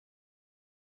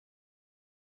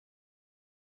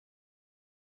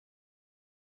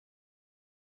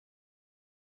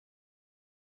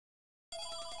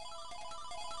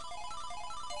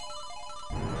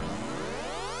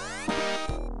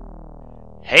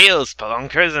Hail,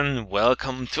 spelunkers, and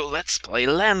welcome to Let's Play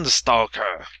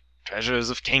Landstalker, Treasures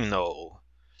of King Knoll.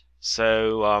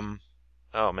 So,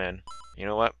 oh man, you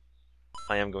know what?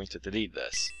 I am going to delete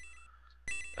this.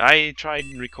 I tried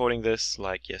recording this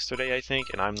like yesterday, I think,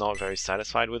 and I'm not very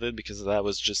satisfied with it because that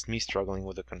was just me struggling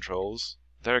with the controls.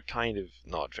 They're kind of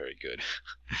not very good.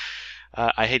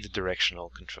 I hate the directional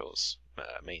controls.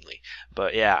 Mainly,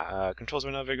 but yeah, controls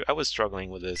were not very good. I was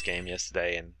struggling with this game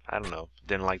yesterday, and I don't know,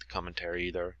 didn't like the commentary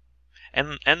either,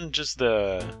 and just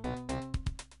the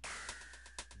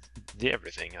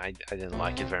everything. I didn't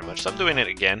like it very much, so I'm doing it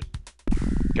again.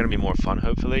 Gonna be more fun,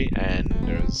 hopefully. And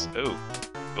there's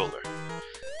boulder.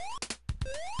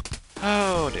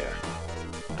 Oh dear,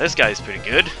 this guy's pretty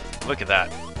good. Look at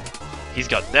that. He's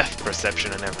got depth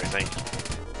perception and everything.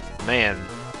 Man,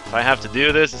 if I have to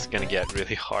do this, it's gonna get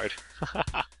really hard.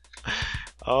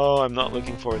 Oh, I'm not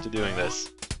looking forward to doing this.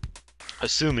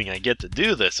 Assuming I get to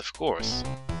do this, of course.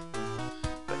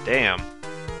 But damn.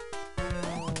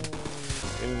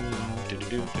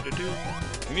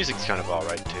 The music's kind of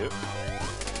alright too.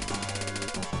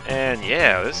 And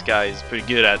yeah, this guy is pretty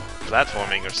good at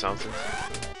platforming or something.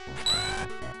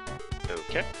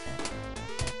 Okay.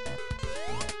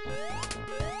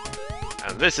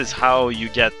 And this is how you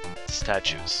get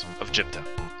statues of Gypta.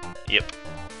 Yep.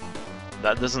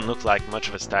 That doesn't look like much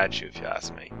of a statue, if you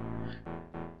ask me.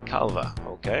 Calva,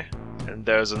 okay. And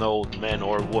there's an old man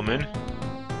or woman.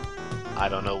 I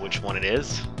don't know which one it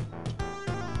is.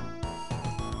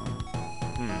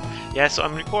 Yeah, so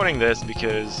I'm recording this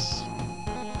because...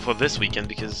 for this weekend,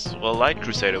 because, well, Light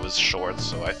Crusader was short,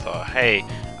 so I thought, hey,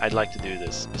 I'd like to do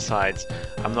this. Besides,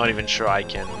 I'm not even sure I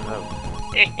can...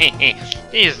 oh.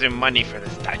 Here's the money for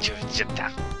the statue of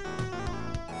Gypta.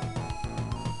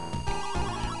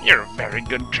 You're a very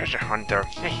good treasure hunter.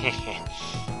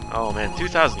 Oh man,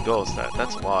 2,000 golds,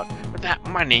 that's a lot. With that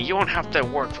money, you won't have to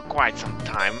work for quite some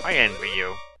time. I envy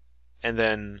you. And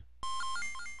then...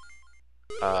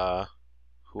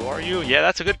 who are you? Yeah,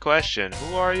 that's a good question.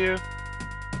 Who are you?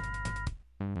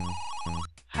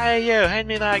 Hey you, hand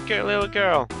me that little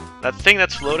girl. That thing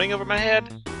that's floating over my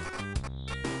head?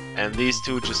 And these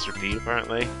two just repeat,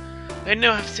 apparently. I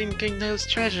know I've seen King Knoll's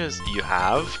treasures. You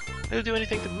have? They'll do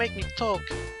anything to make me talk.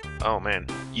 Oh man,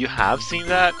 you have seen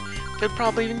that? They'll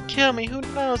probably even kill me, who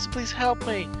knows? Please help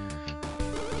me.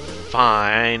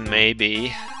 Fine,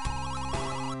 maybe.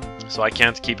 So I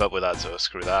can't keep up with that, so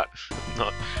screw that.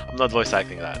 I'm not voice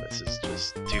acting that, this is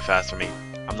just too fast for me.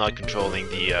 I'm not controlling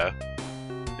the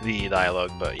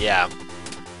dialogue, but yeah.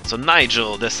 So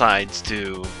Nigel decides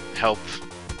to help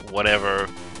whatever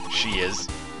she is.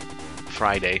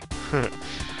 Friday.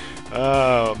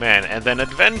 Oh man, and then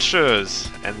adventures!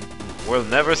 And we'll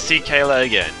never see Kayla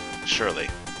again, surely.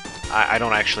 I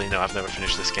don't actually know, I've never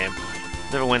finished this game.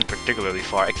 Never went particularly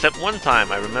far, except one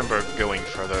time I remember going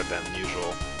further than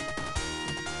usual.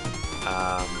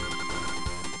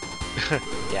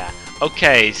 Yeah.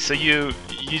 Okay, so you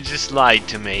just lied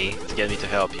to me to get me to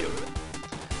help you.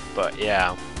 But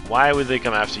yeah, why would they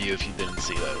come after you if you didn't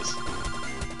see those?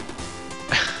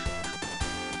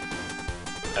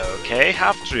 Okay,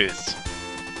 half-truths.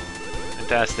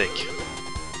 Fantastic.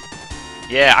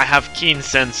 Yeah, I have keen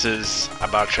senses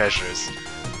about treasures.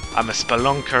 I'm a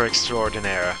spelunker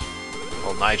extraordinaire.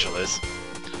 Well, Nigel is.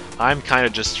 I'm kinda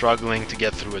just struggling to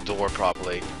get through a door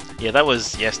properly. Yeah, that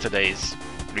was yesterday's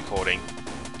recording.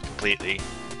 Completely.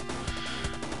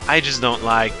 I just don't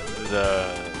like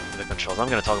the controls. I'm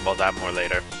gonna talk about that more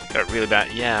later. Got really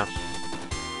bad... yeah.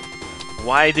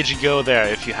 Why did you go there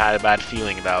if you had a bad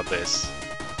feeling about this?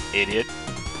 Idiot.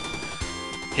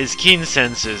 His keen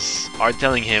senses are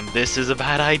telling him this is a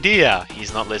bad idea.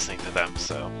 He's not listening to them,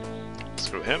 so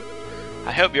screw him.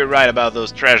 I hope you're right about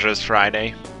those treasures,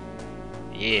 Friday.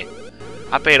 Yeah.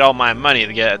 I paid all my money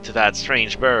to get to that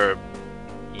strange bird.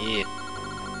 Yeah.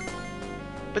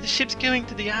 But the ship's going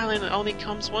to the island only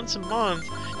comes once a month.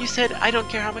 You said I don't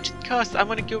care how much it costs. I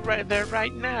want to go right there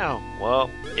right now. Well,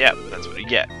 yeah, that's what you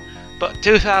get. But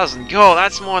 2,000 gold,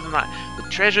 that's more than that. The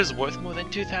treasure's worth more than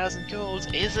 2,000 golds,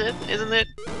 is it? Isn't it?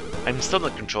 I'm still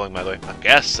not controlling, by the way. I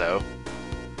guess so.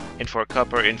 In for a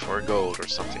copper, in for a gold, or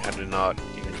something. I did not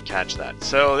even catch that.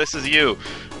 So, this is you.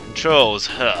 Controls.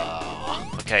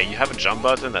 Okay, you have a jump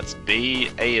button, that's B.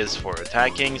 A is for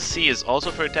attacking. C is also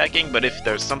for attacking, but if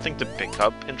there's something to pick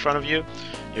up in front of you,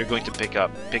 you're going to pick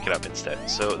it up instead.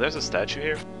 So, there's a statue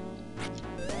here.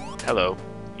 Hello.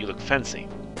 You look fancy.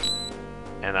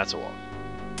 And that's a wall.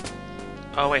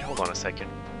 Oh wait, hold on a second.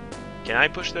 Can I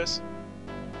push this?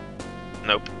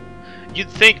 Nope. You'd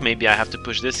think maybe I have to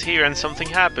push this here and something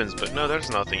happens, but no,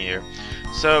 there's nothing here.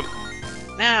 So,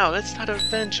 now, let's start our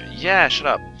adventure. Yeah, shut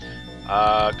up.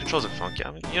 Controls are funky.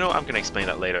 You know, I'm gonna explain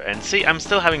that later. And see, I'm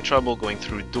still having trouble going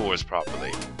through doors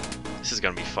properly. This is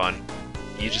gonna be fun.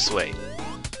 You just wait.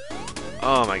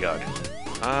 Oh my god.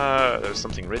 There's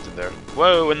something written there.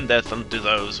 Woe and death unto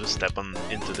those who step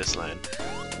into this land.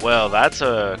 Well, that's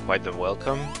quite the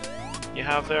welcome you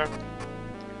have there.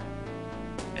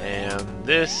 And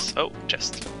this... oh,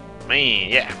 chest. Man,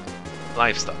 yeah.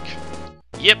 Livestock.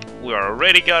 Yep, we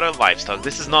already got a livestock.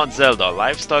 This is not Zelda.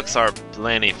 Livestocks are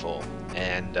plentiful.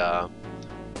 And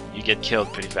you get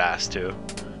killed pretty fast too.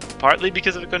 Partly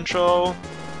because of the control.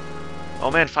 Oh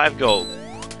man, 5 gold.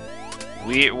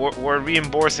 We're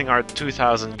reimbursing our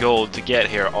 2,000 gold to get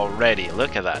here already.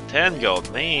 Look at that, 10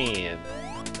 gold, man.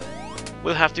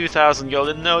 We'll have 2,000 gold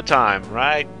in no time,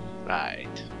 right? Right.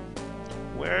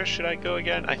 Where should I go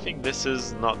again? I think this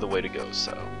is not the way to go,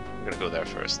 so I'm gonna go there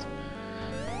first.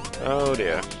 Oh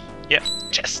dear. Yep,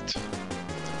 chest.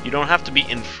 You don't have to be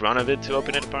in front of it to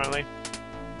open it, apparently.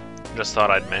 Just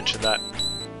thought I'd mention that.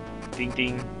 Ding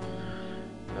ding.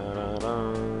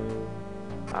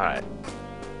 Alright.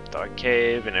 Dark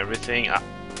cave and everything.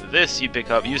 This you pick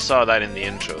up. You saw that in the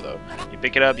intro, though. You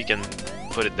pick it up, you can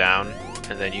put it down,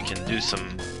 and then you can do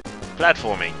some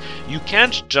platforming. You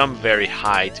can't jump very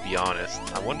high, to be honest.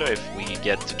 I wonder if we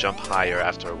get to jump higher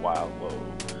after a while. Whoa.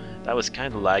 That was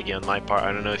kind of laggy on my part.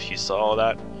 I don't know if you saw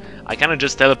that. I kind of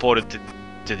just teleported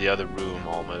to the other room,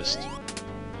 almost.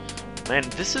 Man,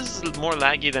 this is more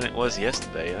laggy than it was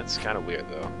yesterday. That's kind of weird,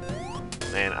 though.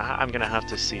 Man, I'm gonna have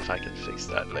to see if I can fix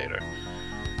that later.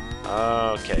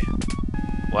 Okay.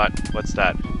 What's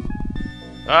that?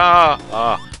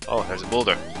 Oh, there's a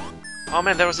boulder. Oh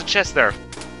man, there was a chest there.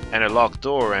 And a locked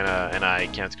door, and I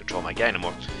can't control my guy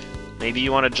anymore. Maybe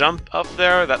you want to jump up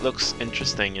there? That looks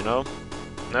interesting, you know?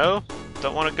 No?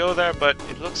 Don't want to go there, but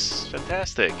it looks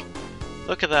fantastic.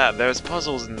 Look at that, there's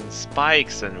puzzles and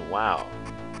spikes and wow.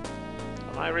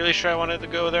 Am I really sure I wanted to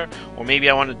go there? Or maybe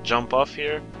I want to jump off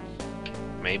here?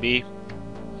 Maybe.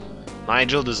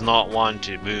 Nigel does not want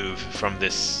to move from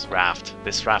this raft.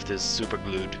 This raft is super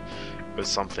glued with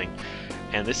something.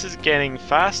 And this is getting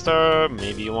faster.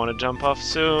 Maybe you want to jump off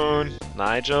soon.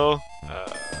 Nigel?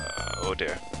 Oh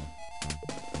dear.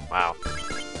 Wow.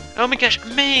 Oh my gosh,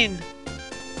 man!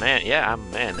 Man, yeah, I'm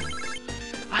a man.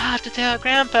 I have to tell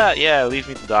Grandpa! Yeah, leave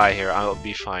me to die here. I'll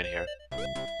be fine here.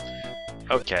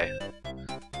 Okay.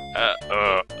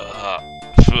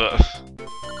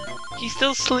 He's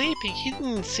still sleeping. He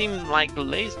didn't seem like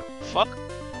lazy. Fuck.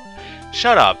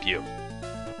 Shut up, you.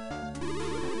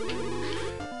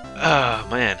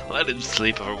 Man, let him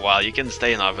sleep for a while. You can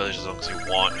stay in our village as long as you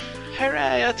want.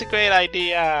 Hooray, that's a great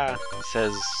idea,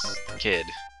 says the kid.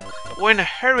 We're in a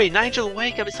hurry. Nigel,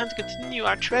 wake up. It's time to continue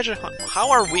our treasure hunt. How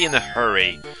are we in a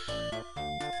hurry?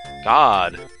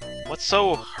 God, what's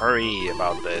so hurry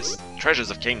about this? Treasures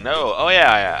of King, no. Oh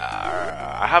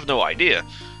yeah, I have no idea.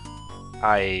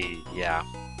 Yeah.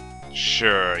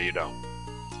 Sure, you don't.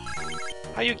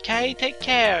 Are you okay? Take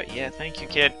care. Yeah, thank you,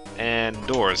 kid. And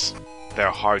doors. They're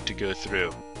hard to go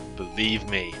through. Believe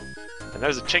me. And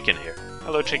there's a chicken here.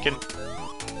 Hello, chicken.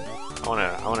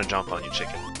 I wanna jump on you,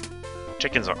 chicken.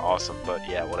 Chickens are awesome, but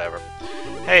yeah, whatever.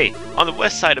 Hey, on the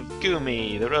west side of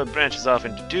Gumi, the road branches off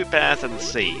into 2 paths and the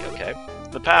sea, okay?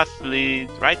 The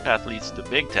right path leads to the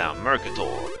big town,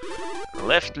 Mercator. The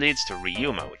left leads to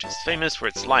Ryuma, which is famous for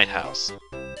its lighthouse.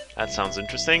 That sounds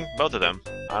interesting, both of them.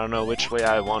 I don't know which way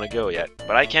I want to go yet,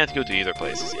 but I can't go to either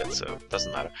places yet, so it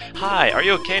doesn't matter. Hi, are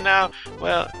you okay now?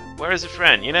 Well, where is your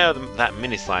friend? You know, that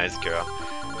mini-sized girl.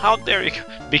 How dare you?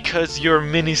 Because you're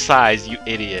mini-sized, you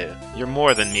idiot. You're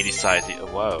more than mini-sized.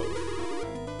 Whoa.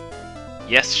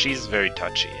 Yes, she's very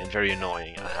touchy and very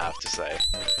annoying, I have to say.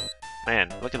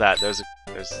 Man, look at that. There's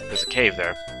a cave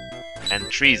there. And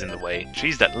trees in the way.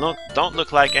 Trees that don't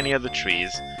look like any other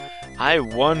trees. I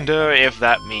wonder if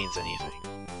that means anything.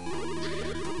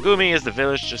 Gumi is the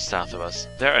village just south of us.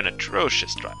 They're an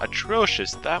atrocious tribe.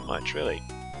 Atrocious? That much, really?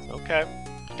 Okay.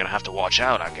 Gonna have to watch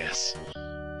out, I guess.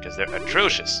 Because they're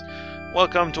atrocious.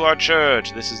 Welcome to our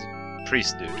church. This is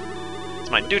priest dude.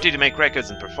 It's my duty to make records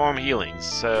and perform healings,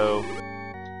 so...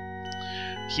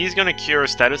 He's gonna cure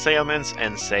status ailments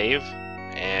and save.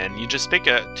 And you just pick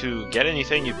to get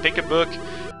anything, you pick a book.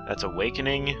 That's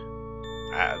Awakening.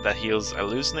 That heals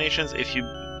hallucinations. If you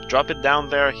drop it down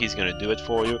there, he's gonna do it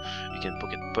for you. You can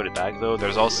put it back though.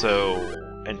 There's also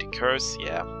Anti-Curse,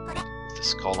 yeah. With the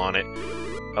skull on it.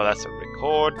 Oh, that's a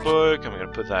record book. I'm gonna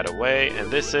put that away.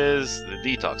 And this is the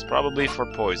detox, probably for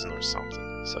poison or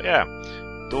something. So yeah,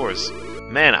 doors.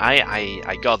 Man,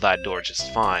 I got that door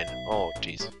just fine. Oh,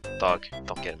 jeez, dog,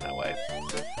 don't get in my way.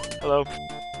 Hello.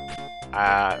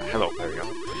 Hello. There we go.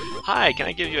 Hi, can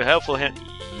I give you a helpful hint?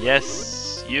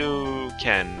 Yes, you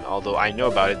can, although I know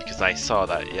about it because I saw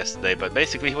that yesterday, but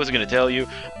basically he was going to tell you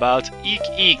about Eek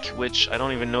Eek, which I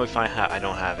don't even know if I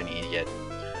don't have any yet.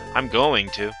 I'm going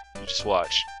to. You just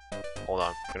watch. Hold on,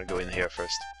 I'm going to go in here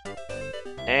first.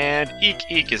 And Eek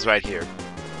Eek is right here.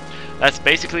 That's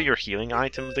basically your healing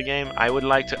item of the game. I would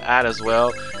like to add as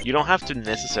well, you don't have to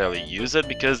necessarily use it,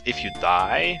 because if you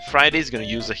die, Friday's gonna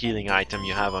use a healing item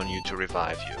you have on you to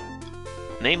revive you.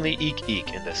 Namely Eek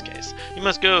Eek in this case. You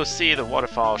must go see the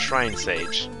Waterfall Shrine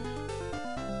Sage.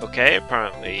 Okay,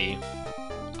 apparently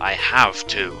I have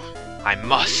to. I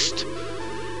must.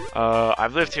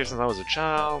 I've lived here since I was a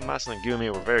child. Mason and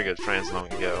Gumi were very good friends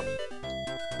long ago.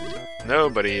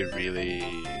 Nobody really...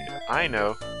 I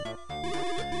know.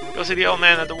 Go see the old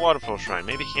man at the Waterfall Shrine.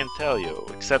 Maybe he can tell you.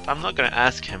 Except I'm not gonna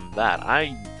ask him that.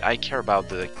 I care about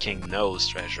the King Knows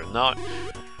treasure, not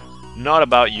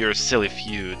about your silly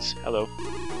feuds. Hello.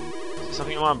 So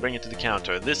something you want, bring it to the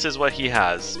counter. This is what he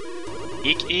has.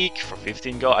 Eek Eek for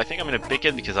 15 gold. I think I'm gonna pick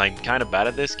it because I'm kind of bad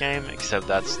at this game, except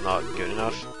that's not good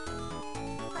enough.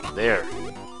 There.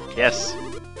 Yes.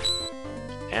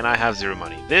 And I have 0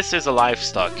 money. This is a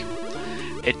livestock.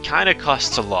 It kind of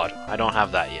costs a lot. I don't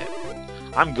have that yet.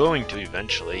 I'm going to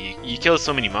eventually. You kill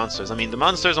so many monsters. I mean, the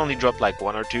monsters only drop like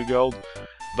 1 or 2 gold,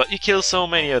 but you kill so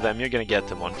many of them, you're gonna get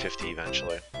to 150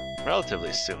 eventually.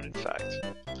 Relatively soon, in fact.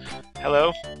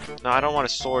 Hello? No, I don't want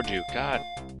to sword you. God.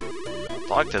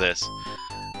 Talk to this.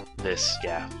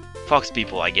 Yeah. Fox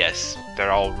people, I guess.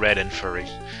 They're all red and furry.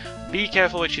 Be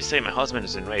careful what you say. My husband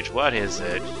is enraged. What is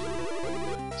it?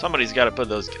 Somebody's gotta put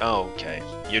those... Oh, okay.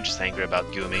 You're just angry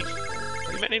about Gumi.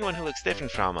 Have you met anyone who looks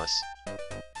different from us?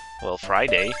 Well,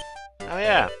 Friday. Oh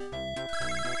yeah.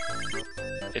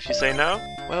 If you say no,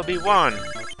 well, be one.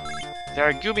 There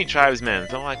are Gumi tribesmen.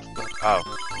 Don't like... Oh.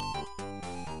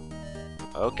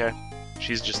 Okay.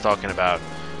 She's just talking about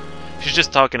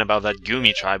that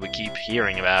Gumi tribe we keep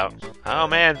hearing about. Oh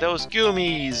man, those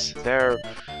Gumis! They're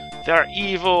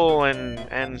evil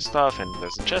and stuff, and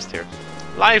there's a chest here.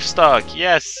 Livestock!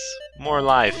 Yes! More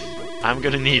life. I'm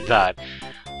gonna need that.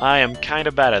 I am kind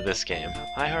of bad at this game.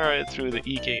 I heard it through the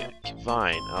Eek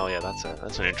Vine. Oh yeah,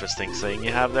 that's an interesting saying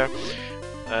you have there.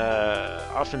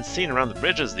 Often seen around the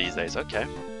bridges these days. Okay.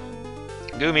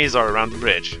 Gumis are around the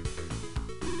bridge.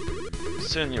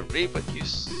 Soon you reap what you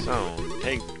sown.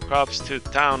 Take crops to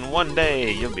town one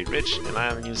day. You'll be rich, and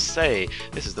I'll you say.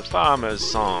 This is the farmer's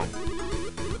song.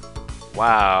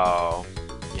 Wow.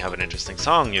 You have an interesting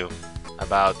song, you.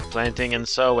 About planting and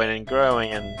sowing and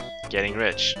growing and getting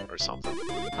rich or something.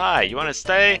 Hi, you want to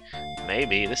stay?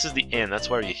 Maybe. This is the inn. That's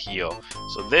where you heal.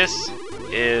 So this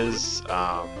is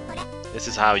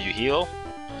how you heal.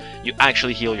 You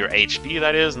actually heal your HP,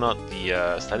 that is, not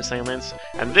the status ailments.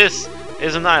 And this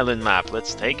is an island map.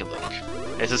 Let's take a look.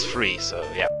 This is free, so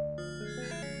yeah.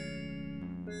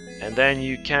 And then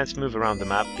you can't move around the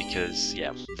map because,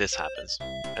 yeah, this happens.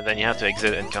 And then you have to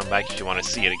exit and come back if you want to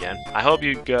see it again. I hope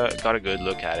you got a good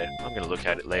look at it. I'm gonna look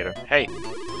at it later. Hey,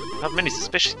 not many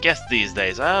suspicious guests these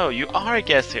days. Oh, you are a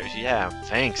guest here. Yeah,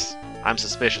 thanks. I'm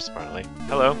suspicious, apparently.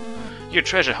 Hello? You're a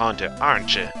treasure hunter,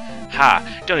 aren't you?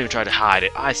 Ha! Don't even try to hide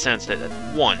it. I sensed it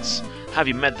at once. Have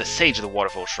you met the sage of the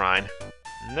Waterfall Shrine?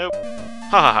 Nope. Ha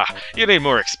ha ha! You need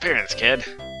more experience, kid.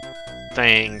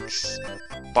 Thanks.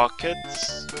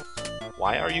 Pockets?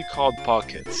 Why are you called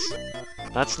Pockets?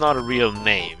 That's not a real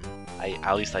name.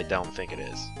 At least I don't think it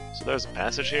is. So there's a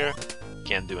passage here.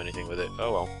 Can't do anything with it.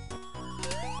 Oh well.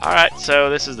 Alright, so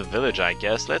this is the village, I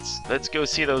guess. Let's go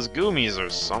see those Gumis or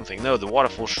something. No, the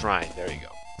Waterfall Shrine. There you go.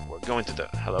 We're going to the...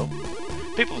 Hello?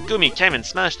 People of Gumi came and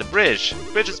smashed the bridge.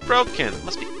 The bridge is broken.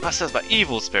 Must be possessed by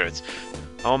evil spirits.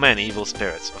 Oh man, evil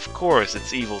spirits. Of course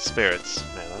it's evil spirits.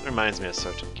 Man, that reminds me of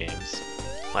certain games.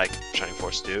 Like Shining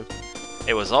Force 2.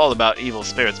 It was all about evil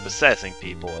spirits possessing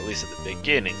people, at least at the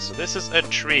beginning. So this is a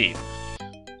tree.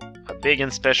 A big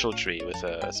and special tree with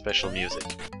special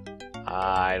music.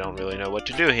 I don't really know what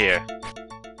to do here.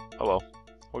 Oh well.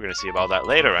 We're gonna see about that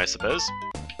later, I suppose.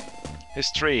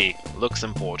 This tree looks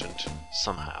important,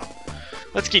 somehow.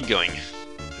 Let's keep going.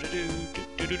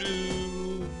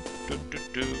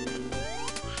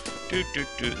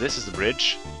 This is the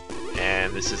bridge.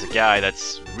 And this is a guy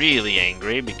that's really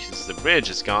angry because the bridge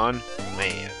is gone.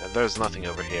 Man, there's nothing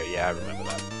over here. Yeah, I remember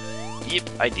that. Yep,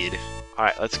 I did.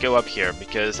 Alright, let's go up here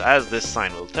because as this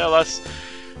sign will tell us,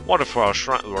 Waterfall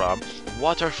Shrine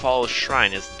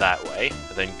is that way.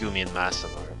 And then Gumi and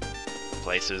Mason are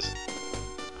places.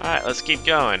 Alright, let's keep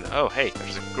going. Oh, hey,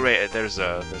 there's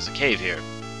a cave here,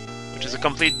 which is a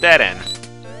complete dead end.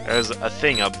 There's a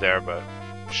thing up there, but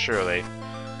surely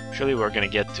we're gonna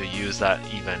get to use that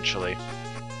eventually.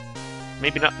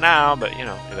 Maybe not now, but you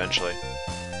know, eventually.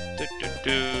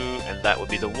 And that would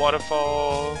be the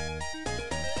waterfall.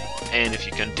 And if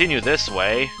you continue this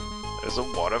way, there's a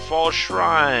waterfall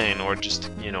shrine, or just,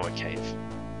 you know, a cave.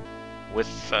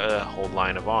 With a whole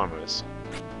line of armors.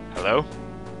 Hello?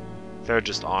 They're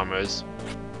just armors.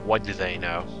 What do they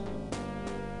know?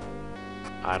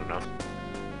 I don't know.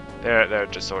 They're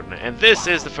just ordinary. And this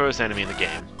is the first enemy in the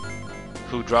game.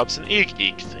 Who drops an eek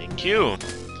eek? Thank you.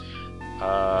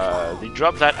 They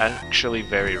drop that actually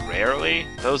very rarely.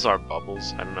 Those are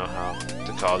bubbles. I don't know how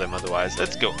to call them otherwise.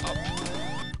 Let's go up.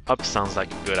 Up sounds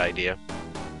like a good idea.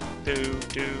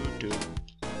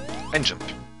 And jump.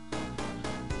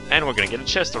 And we're gonna get a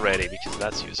chest already, because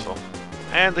that's useful.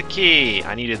 And the key!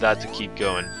 I needed that to keep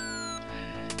going.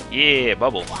 Yeah,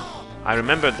 bubble. I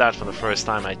remembered that from the first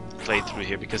time I played through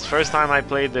here, because first time I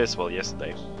played this, well,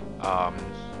 yesterday,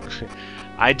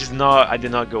 I did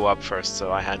not go up first,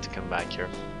 so I had to come back here.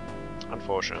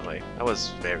 Unfortunately. That was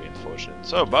very unfortunate.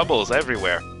 So, bubbles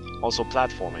everywhere. Also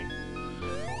platforming.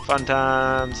 Fun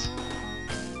times.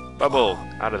 Bubble!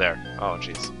 Out of there. Oh,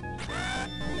 jeez.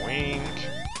 Wink.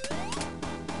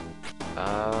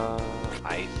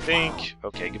 I think...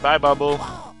 Okay, goodbye, bubble.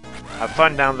 Have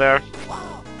fun down there.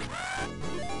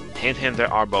 Hint, hint,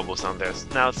 there are bubbles down there.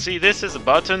 Now, see, this is a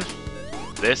button.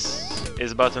 This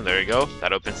is a button. There you go.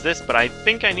 That opens this, but I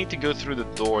think I need to go through the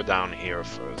door down here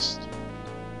first.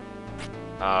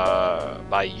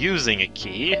 By using a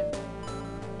key.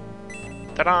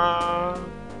 Ta-da!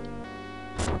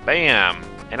 Bam!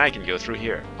 And I can go through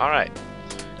here. Alright.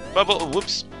 Bubble,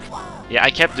 whoops. Yeah,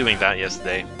 I kept doing that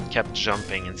yesterday. Kept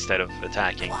jumping instead of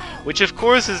attacking. Which, of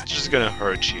course, is just gonna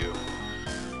hurt you.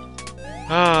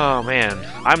 Oh, man.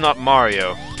 I'm not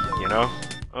Mario, you know?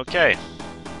 Okay.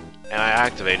 And I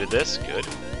activated this. Good.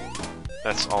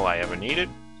 That's all I ever needed.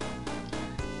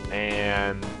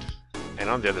 And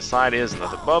on the other side is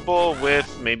another bubble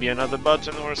with maybe another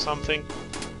button or something.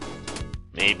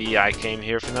 Maybe I came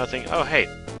here for nothing. Oh, hey.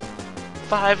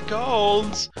 5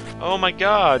 golds! Oh my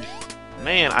god.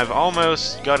 Man, I've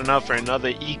almost got enough for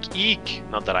another eek eek.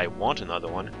 Not that I want another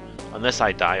one. Unless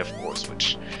I die, of course,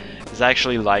 which is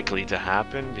actually likely to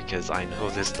happen because I know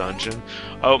this dungeon.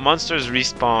 Oh, monsters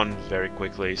respawn very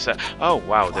quickly. So, oh,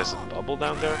 wow, there's a bubble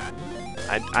down there?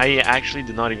 I actually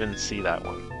did not even see that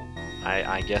one.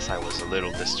 I guess I was a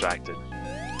little distracted.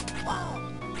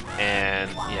 And,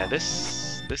 yeah,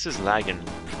 this is lagging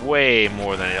way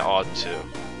more than it ought to.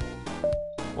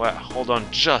 Well, hold on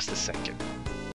just a second.